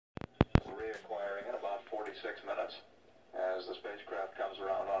minutes as the spacecraft comes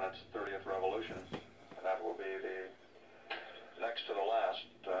around on its 30th revolution, and that will be the next to the last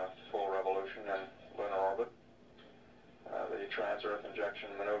full revolution in lunar orbit. The trans-Earth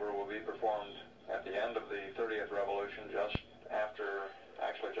injection maneuver will be performed at the end of the 30th revolution, just after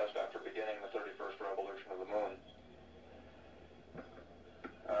beginning the 31st revolution of the moon.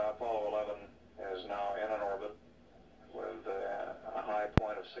 Apollo 11 is now in an orbit with a high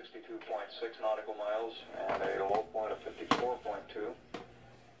point of 62.6 nautical miles and a low point of 54.2.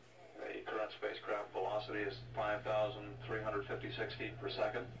 The current spacecraft velocity is 5,356 feet per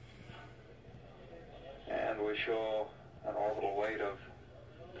second, and we show an orbital weight of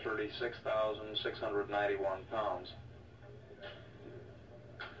 36,691 pounds.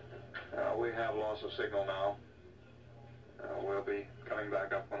 We have loss of signal now. We'll be coming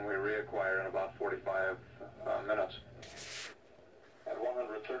back up when we reacquire in about 45 minutes. At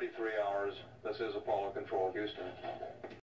 133 hours, this is Apollo Control, Houston.